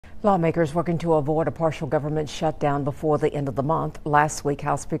Lawmakers working to avoid a partial government shutdown before the end of the month. Last week,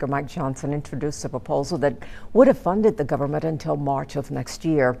 House Speaker Mike Johnson introduced a proposal that would have funded the government until March of next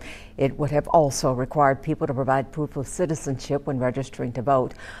year. It would have also required people to provide proof of citizenship when registering to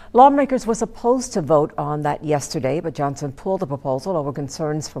vote. Lawmakers were supposed to vote on that yesterday, but Johnson pulled the proposal over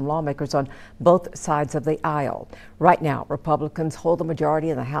concerns from lawmakers on both sides of the aisle. Right now, Republicans hold the majority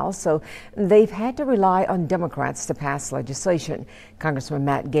in the House, so they've had to rely on Democrats to pass legislation. Congressman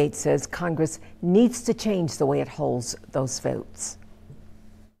Matt Gaetz says Congress needs to change the way it holds those votes.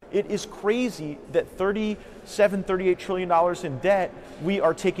 It is crazy that $38 trillion in debt, we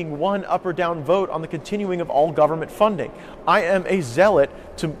are taking one up or down vote on the continuing of all government funding. I am a zealot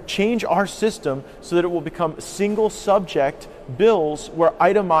to change our system so that it will become single subject bills where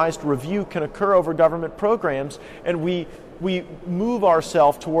itemized review can occur over government programs, and we move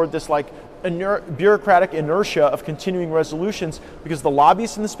ourselves toward this bureaucratic inertia of continuing resolutions, because the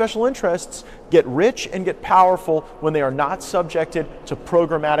lobbyists and the special interests get rich and get powerful when they are not subjected to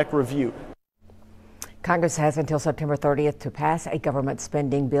programmatic review. Congress has until September 30th to pass a government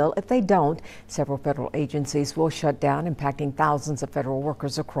spending bill. If they don't, several federal agencies will shut down, impacting thousands of federal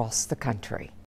workers across the country.